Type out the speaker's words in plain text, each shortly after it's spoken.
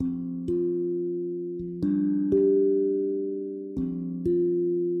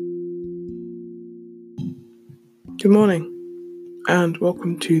Good morning, and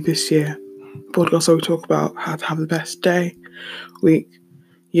welcome to this year podcast where we talk about how to have the best day, week,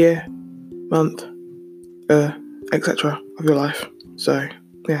 year, month, etc. of your life. So,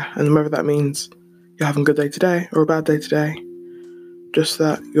 and whether that means you're having a good day today or a bad day today, just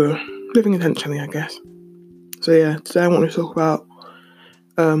that you're living intentionally, I guess. So today I want to talk about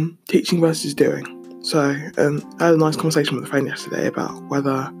teaching versus doing. So, I had a nice conversation with a friend yesterday about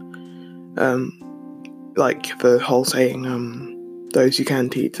whether like the whole saying, those who can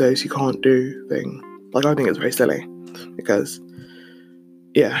teach, those who can't do thing. Like, I think it's very silly because,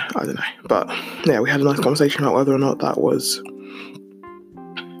 I don't know. But, we had a nice conversation about whether or not that was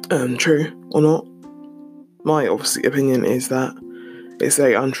true or not. My, obviously, opinion is that it's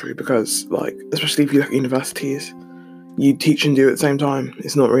very untrue because, like, especially if you look at universities, you teach and do at the same time.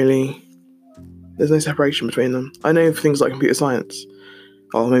 It's not really, there's no separation between them. I know for things like computer science,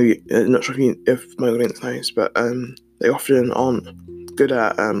 or maybe, not sure if my audience knows, but they often aren't good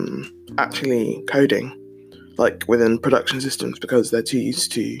at actually coding, like within production systems, because they're too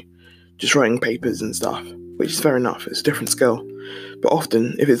used to just writing papers and stuff, which is fair enough, it's a different skill. But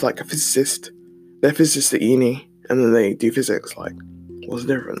often, if it's like a physicist, they're physicists at uni, and then they do physics, like, what's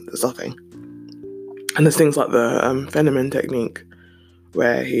the difference? There's nothing. And there's things like the Feynman technique,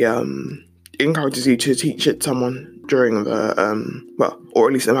 where he encourages you to teach it to someone during the or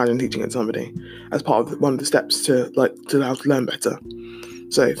at least imagine teaching it to somebody as part of one of the steps to how to learn better.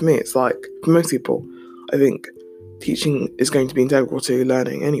 So for me, it's like, for most people, I think teaching is going to be integral to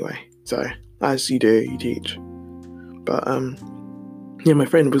learning anyway. So as you do, you teach. But my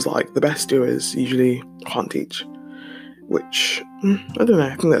friend was like, the best doers usually can't teach, which I don't know.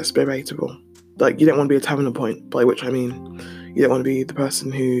 I think that's debatable. Like, you don't want to be a terminal point, by which I mean you don't want to be the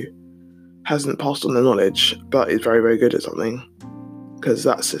person who hasn't passed on their knowledge but is very, very good at something, because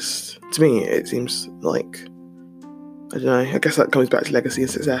that's just, to me, it seems like, I don't know, I guess that comes back to legacy and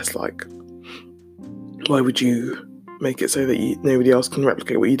success. Like, why would you make it so that nobody else can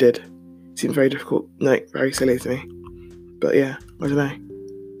replicate what you did? It seems very difficult, very silly to me. But I don't know.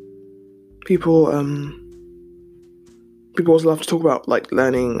 People also love to talk about, like,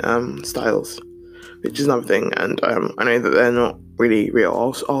 learning styles, which is another thing, and I know that they're not really real.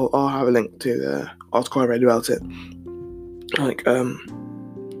 I'll have a link to the article I read about it. Like,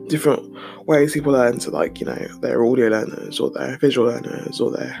 different ways people learn. So, like, they're audio learners, or they're visual learners,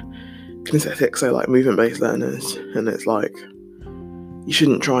 or they're kinesthetic, so like movement-based learners. And it's like, you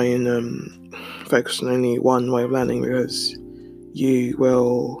shouldn't try and focus on only one way of learning, because you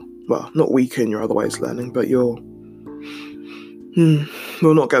will, not weaken your other ways of learning, but you'll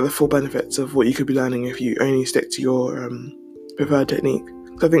not get the full benefits of what you could be learning if you only stick to your preferred technique.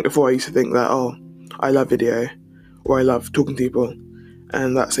 So I think before I used to think that, I love video, or I love talking to people,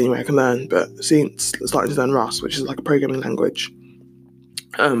 and that's the only way I can learn. But since starting to learn Rust, which is like a programming language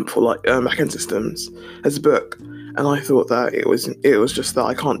for like backend systems, as a book, and I thought that it was just that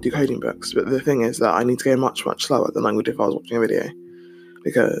I can't do coding books. But the thing is that I need to go much, much slower than I would if I was watching a video,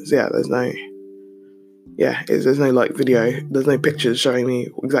 because there's no like video, there's no pictures showing me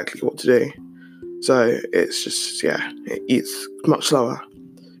exactly what to do. So it's just, it's much slower.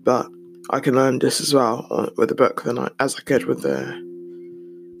 But I can learn just as well with the book as I could with the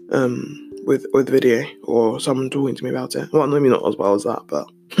with video, or someone talking to me about it. Well, maybe not as well as that, but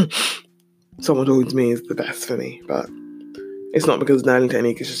someone talking to me is the best for me. But it's not because of the learning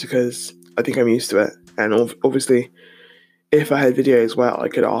technique, it's just because I think I'm used to it. And obviously, if I had videos where I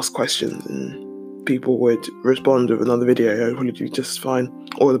could ask questions and people would respond with another video, it would probably do just fine.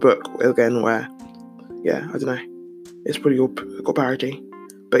 Or the book, again, where, I don't know, it's pretty got parity.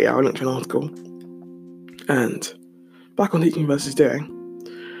 But I'll link to an article. And back on teaching versus doing,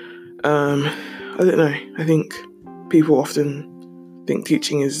 I don't know, I think people often think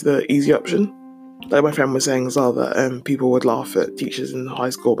teaching is the easy option. Like my friend was saying as well, that people would laugh at teachers in high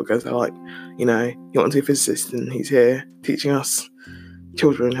school because they're like, you want to be a physicist and he's here teaching us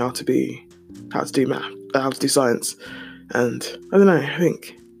children how to do math, how to do science. And I don't know, I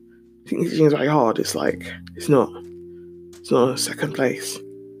think teaching is very hard. It's like, it's not a second place.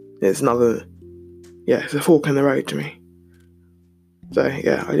 It's another, it's a fork in the road to me. So I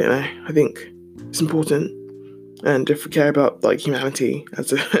don't know, I think it's important. And if we care about like humanity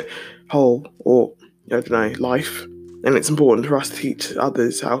as a whole, or I don't know, life, then it's important for us to teach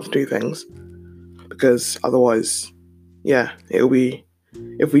others how to do things, because otherwise, it'll be,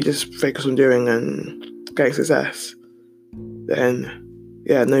 if we just focus on doing and getting success, then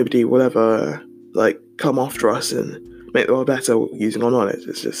nobody will ever like come after us and make the world better using our knowledge.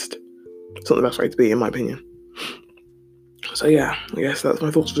 It's not the best way to be, in my opinion. So I guess that's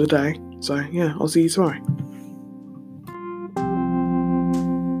my thoughts for today. So I'll see you tomorrow.